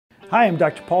Hi, I'm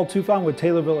Dr. Paul Tufan with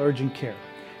Taylorville Urgent Care.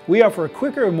 We offer a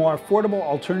quicker and more affordable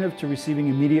alternative to receiving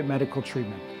immediate medical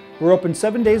treatment. We're open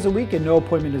 7 days a week and no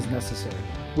appointment is necessary.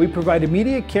 We provide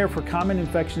immediate care for common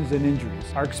infections and injuries.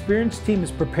 Our experienced team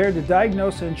is prepared to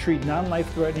diagnose and treat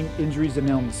non-life-threatening injuries and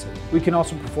illnesses. We can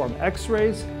also perform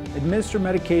x-rays, administer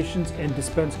medications, and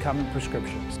dispense common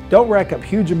prescriptions. Don't rack up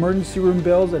huge emergency room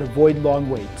bills and avoid long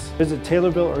waits. Visit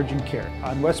Taylorville Urgent Care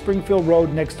on West Springfield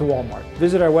Road next to Walmart.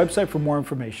 Visit our website for more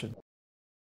information.